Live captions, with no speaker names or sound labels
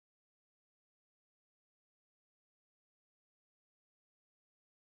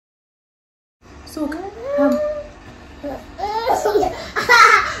So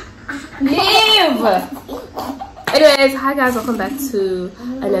leave. Anyways, hi guys, welcome back to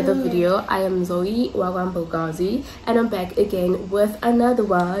another video. I am Zoe Wagwan Bogazi and I'm back again with another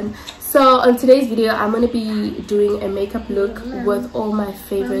one. So on today's video, I'm going to be doing a makeup look with all my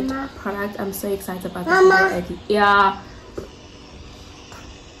favorite products. I'm so excited about this video. Yeah,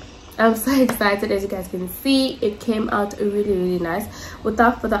 I'm so excited. As you guys can see, it came out really nice.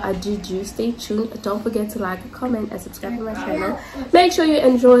 Without further ado, stay tuned. Don't forget to like, comment and subscribe to my channel. Make sure you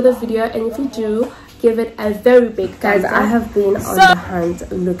enjoy this video, and if you do, give it a very big thumbs up. I have been on the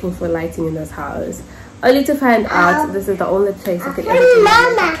hunt looking for lighting in this house, only to find out this is the only place I could ever do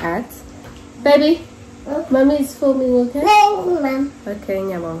my makeup at. Baby, mommy is filming, okay? Okay,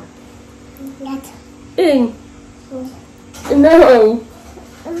 Nyamo. In. No.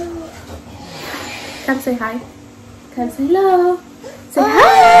 Come say hi. Come say hello. Say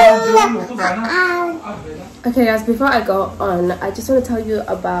hi. Okay guys, before I go on, I just want to tell you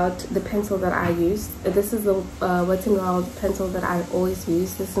about the pencil that I use. This is the Wet n Wild pencil that I always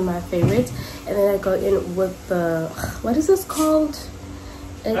use. This is my favorite. And then I go in with the, what is this called?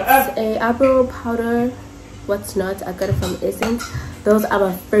 It's a eyebrow powder. What's not? I got it from Essence. Those are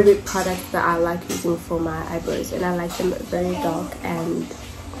my favorite products that I like using for my eyebrows, and I like them very dark and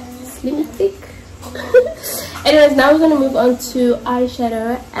slim thick. Anyways, now we're gonna move on to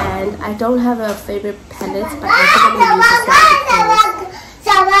eyeshadow, and I don't have a favorite palette, but I think I'm gonna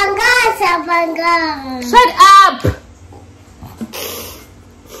use this one. Shut up!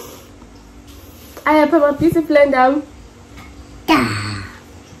 I put my piece of blend down.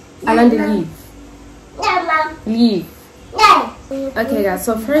 Alanda, leave. Okay guys,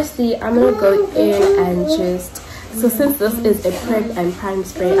 so firstly I'm gonna go in and just, so since this is a prep and prime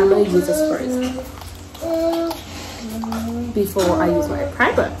spray, I'm gonna use this first before I use my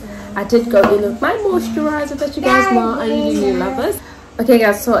primer. I did go in with my moisturizer that you guys know I really love this. Okay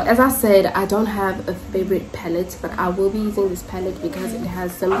guys, so as I said, I don't have a favorite palette, but I will be using this palette because it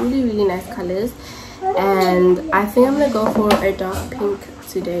has some really nice colors, and I think I'm gonna go for a dark pink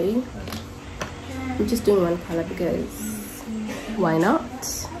today. I'm just doing one color because why not?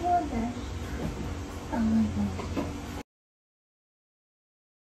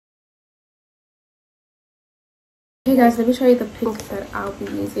 Okay guys, let me show you the pink that I'll be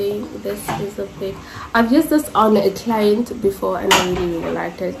using. This is the pink. I've used this on a client before and I really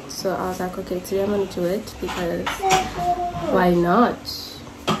liked it, so I was like, okay, today I'm gonna do it because why not?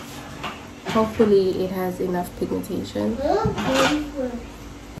 Hopefully it has enough pigmentation.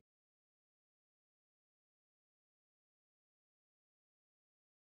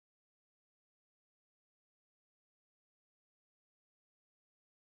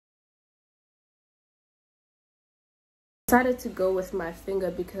 Decided to go with my finger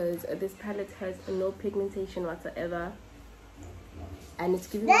because this palette has no pigmentation whatsoever, and it's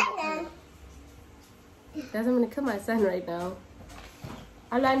giving me guys, I'm gonna kill my son right now.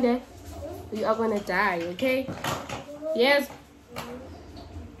 Alande, you are gonna die, okay? Yes.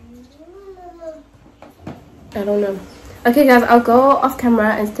 I don't know. Okay guys, I'll go off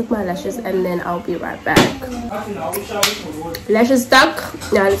camera and stick my lashes and then I'll be right back. Lashes stuck.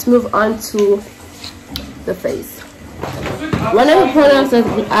 Now let's move on to the face. One of the products that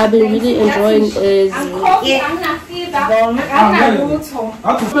I've been really enjoying is I've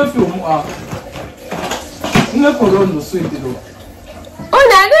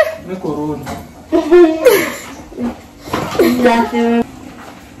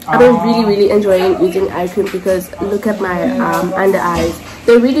been really enjoying using eye cream because look at my under eyes.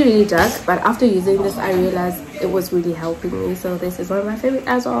 They're really dark, but after using this I realized it was really helping me, so this is one of my favorite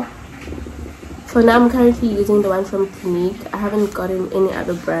as well. For now, I'm currently using the one from Clinique. I haven't gotten any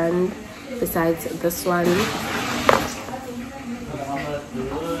other brand besides this one.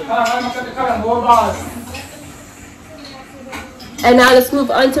 And now let's move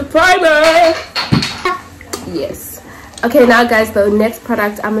on to primer. Yes. Okay, now guys, the next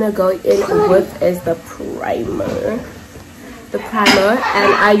product I'm gonna go in with is the primer. The primer,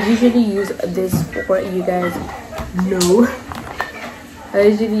 and I usually use this for, you guys know, I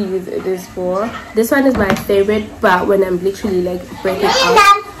usually use this for. This one is my favorite, but when I'm literally like breaking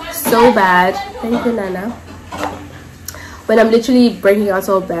out so bad, thank you Nana. When I'm literally breaking out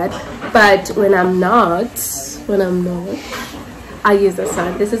so bad, but when I'm not, I use this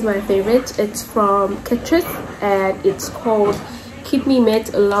one. This is my favorite. It's from Catrice and it's called Keep Me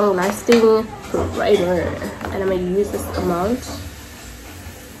Matte Long Lasting Primer, and I'm gonna use this amount.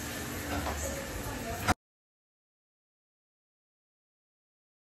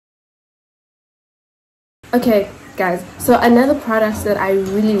 Okay guys, so another product that I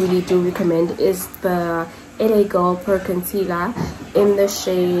really do recommend is the LA Girl Pro Concealer in the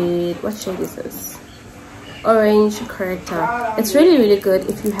shade, what shade is this? Orange Corrector. It's really good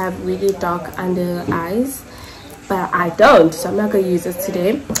if you have really dark under eyes, but I don't, so I'm not gonna use this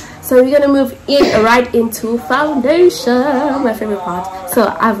today. So we're gonna move right into foundation, my favorite part.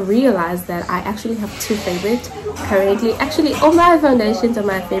 So I've realized that I actually have two favorites currently. Actually, all my foundations are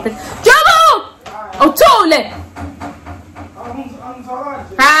my favorite. Jabo! Oh, Tole!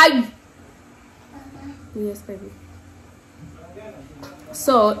 Hi! Yes, baby.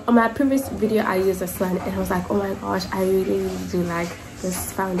 So on my previous video I used this one and I was like, oh my gosh, I really do like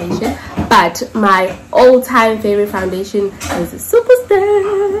this foundation. But my all-time favorite foundation is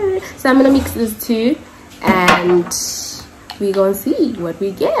Superstay. So I'm gonna mix these two and we're gonna see what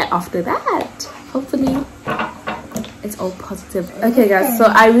we get after that. Hopefully it's all positive. Okay guys, so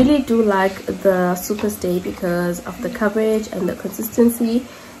I really do like the Superstay because of the coverage and the consistency,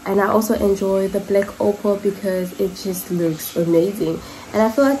 and I also enjoy the Black Opal because it just looks amazing, and I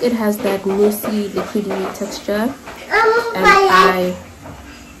feel like it has that moussey liquidy texture and I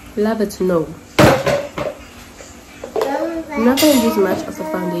love it. No, I'm not going to use much of the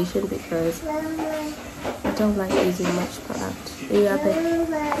foundation because I don't like using much product.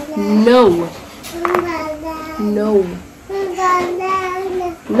 No. No.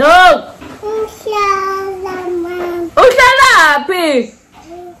 No. Ushalapi.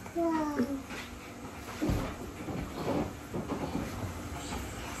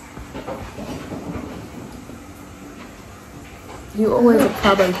 You always a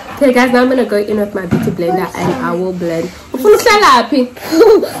problem. Okay guys, now I'm gonna go in with my beauty blender and I will blend.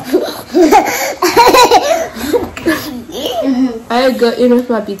 I'll go in with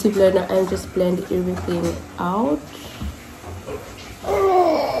my beauty blender and just blend everything out.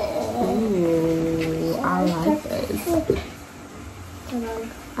 Ooh, I like this.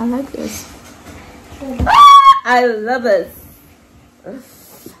 I like this. I love it.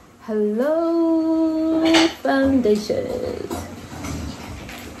 Hello, foundation.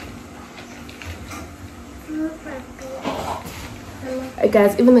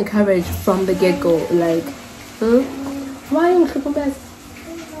 Guys, even the coverage from the get-go, like, why are you triple best?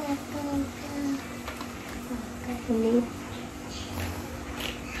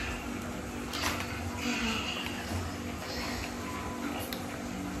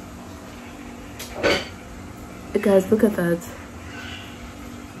 Guys, look at that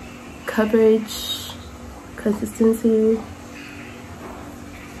coverage, consistency,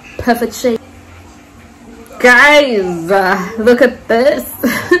 perfect shape. Guys, look at this.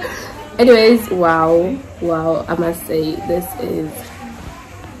 Anyways, wow, I must say this is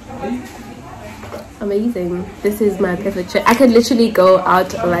amazing. This is my perfect shape. I could literally go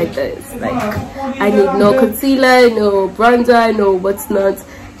out like this. Like, I need no concealer, no bronzer, no what's not.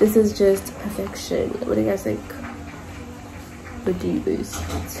 This is just perfection. What do you guys think? What do you guys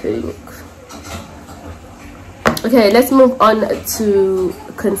think? Okay, let's move on to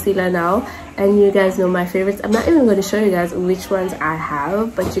concealer now. And you guys know my favorites. I'm not even going to show you guys which ones I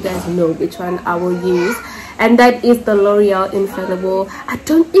have, but you guys know which one I will use, and that is the L'Oreal Infallible. I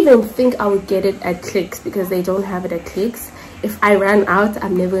don't even think I would get it at Clicks because they don't have it at Clicks. If I ran out,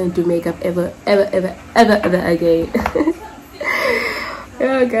 I'm never going to do makeup ever again.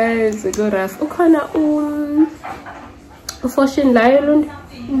 Yeah guys, good as ukana fashion lion.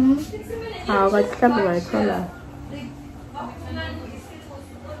 But club my color.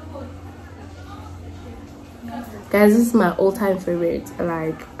 Guys, this is my all-time favorite.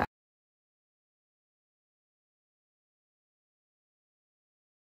 Like,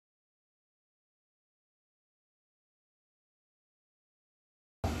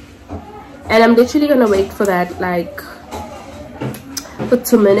 and I'm literally gonna wait for that like for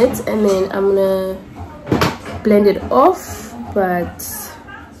 2 minutes and then I'm gonna blend it off. But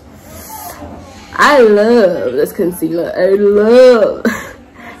I love this concealer. I love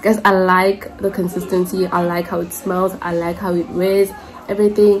guys, I like the consistency, I like how it smells, I like how it wears.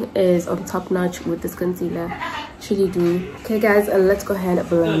 Everything is on top notch with this concealer. Truly do. Okay guys, let's go ahead and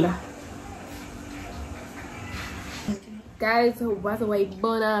blend. Guys, what's white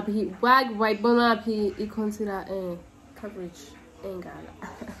bone up here? White bone up here? You consider coverage ain't got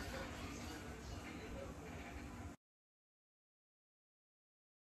it.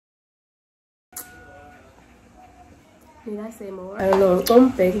 Did I say more? I don't know.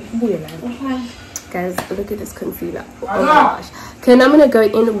 Guys, look at this concealer. Oh my gosh. Okay, now I'm gonna go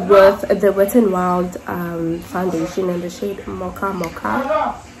in with the Wet n Wild foundation in the shade Mocha.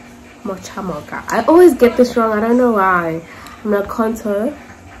 I always get this wrong. I don't know why. I'm gonna contour.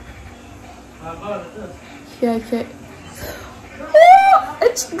 Here, Oh,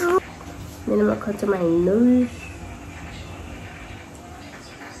 it's dry. Then I'm gonna cut to my nose.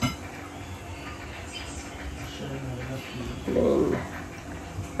 And then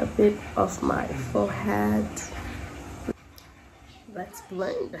a bit of my forehead. Let's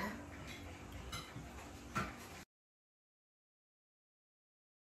blend.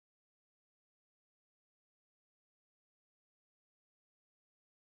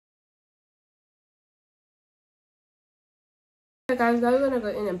 Okay guys, now we're gonna go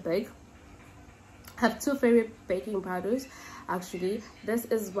in and bake. I have two favorite baking powders actually. This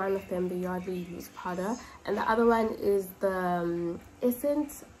is one of them, the Yardley loose powder, and the other one is the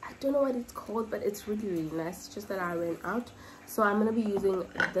Essence. I don't know what it's called, but it's really nice. It's just that I ran out, so I'm gonna be using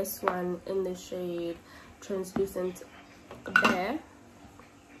this one in the shade Translucent Bear.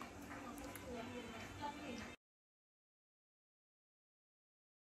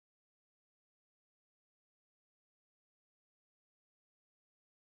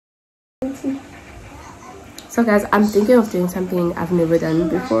 So guys, I'm thinking of doing something I've never done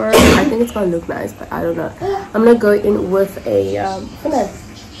before. I think it's gonna look nice, but I don't know. I'm gonna go in with a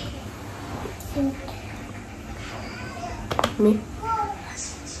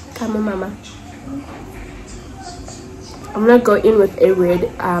come on mama. I'm gonna go in with a red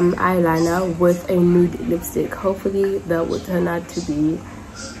eyeliner with a nude lipstick. Hopefully that will turn out to be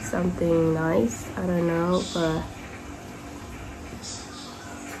something nice. I don't know, but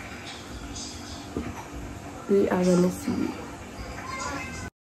we are gonna see.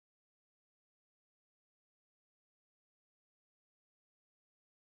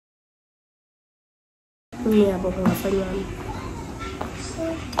 Yeah, but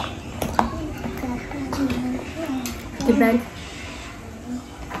get back.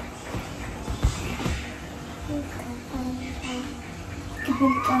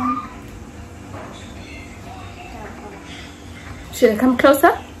 Should I come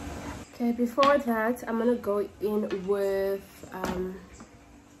closer? Okay, before that, I'm gonna go in with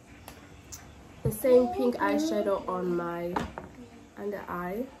the same pink eyeshadow on my under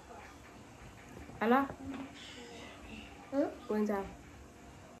eye. Ella? Going down.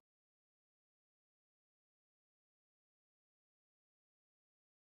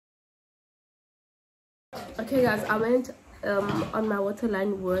 Okay guys, I went on my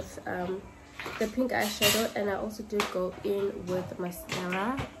waterline with the pink eyeshadow, and I also did go in with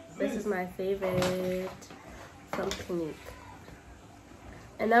mascara. This is my favorite from Clinique.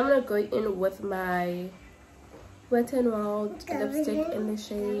 And I'm gonna go in with my Wet n Wild lipstick in the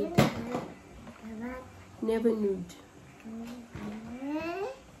shade Never Nude.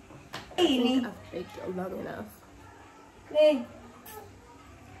 I think I've baked long enough.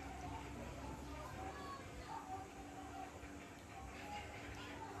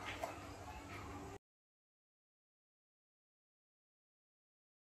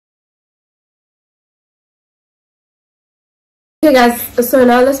 Okay guys, so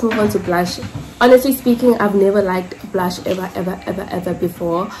now let's move on to blush. Honestly speaking, I've never liked blush ever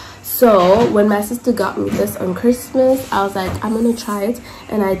before. So when my sister got me this on Christmas, I was like, I'm gonna try it,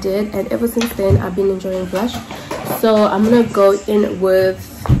 and I did, and ever since then I've been enjoying blush. So I'm gonna go in with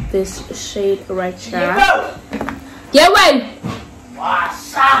this shade right here. Yeah, when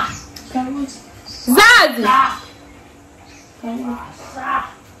Zaz.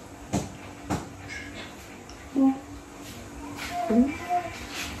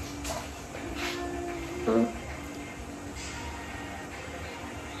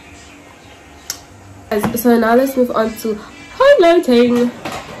 So now let's move on to highlighting,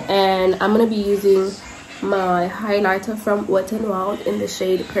 and I'm gonna be using my highlighter from Wet n Wild in the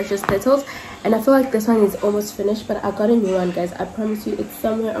shade Precious Petals, and I feel like this one is almost finished, but I got a new one guys. I promise you it's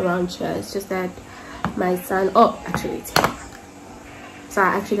somewhere around here. It's just that my son, oh actually it's here. So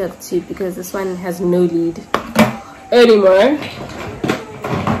I actually have two because this one has no lid anymore,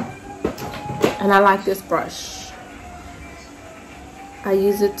 and I like this brush. I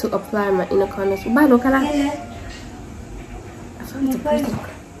use it to apply my inner corners. Bye, look at that. I found it's a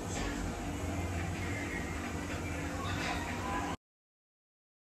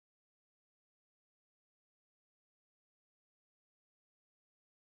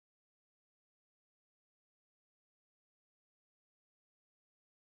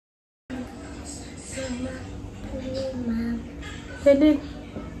pretty.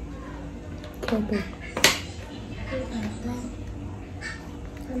 Okay,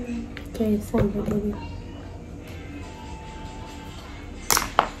 okay, send it, baby.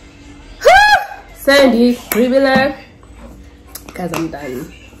 Sandy, Ribilla. Guys, I'm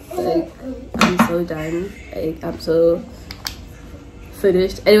done. Like, I'm so done. Like, I'm so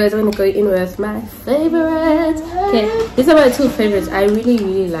finished. Anyways, I'm gonna go in with my favorites. Okay, these are my two favorites. I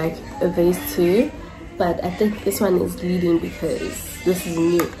really like these two, but I think this one is leading because this is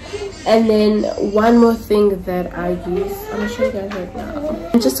new. And then one more thing that I use, I'm gonna show you guys right now.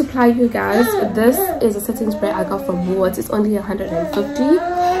 And just to apply you guys, this is a setting spray I got from Woolworths. It's only 150,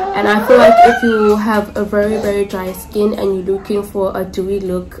 and I feel like if you have a very dry skin and you're looking for a dewy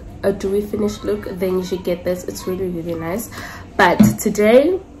look, a dewy finished look, then you should get this. It's really nice. But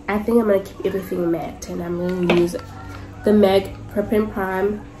today I think I'm gonna keep everything matte, and I'm gonna use the MAC Prep and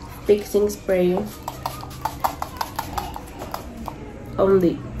Prime fixing spray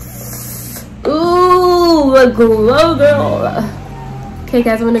only. Ooh, a glow girl. Okay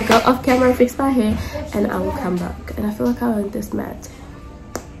guys, I'm gonna go off camera and fix my hair, and I will come back. And I feel like I want this matte.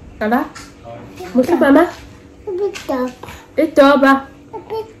 Ala? Musi mama? Itoba.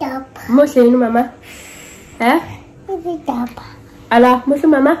 Musi ino mama? Eh? Ala, musi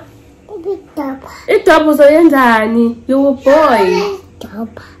mama? Itoba uzoyenzani? You a boy.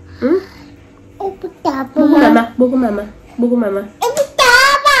 Buku mama, buku mama, buku mama.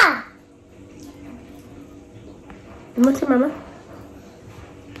 Musi mama?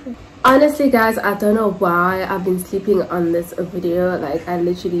 Honestly guys, I don't know why I've been sleeping on this video. Like, I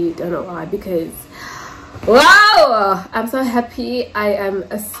literally don't know why, because wow, I'm so happy. I am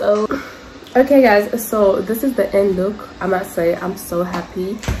so okay guys, so this is the end look. I must say I'm so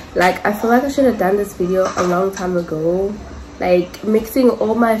happy. Like, I feel like I should have done this video a long time ago. Like, mixing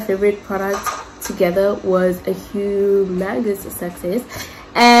all my favorite products together was a humongous success,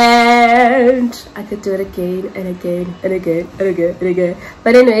 and I could do it again and again and again and again and again.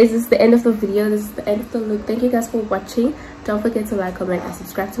 But anyways, this is the end of the video. This is the end of the look. Thank you guys for watching. Don't forget to like, comment, and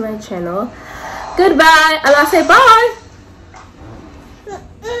subscribe to my channel. Goodbye, and I'll say bye.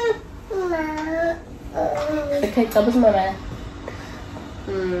 Okay, tapos mama.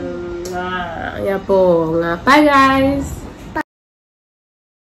 Yeah, bye guys.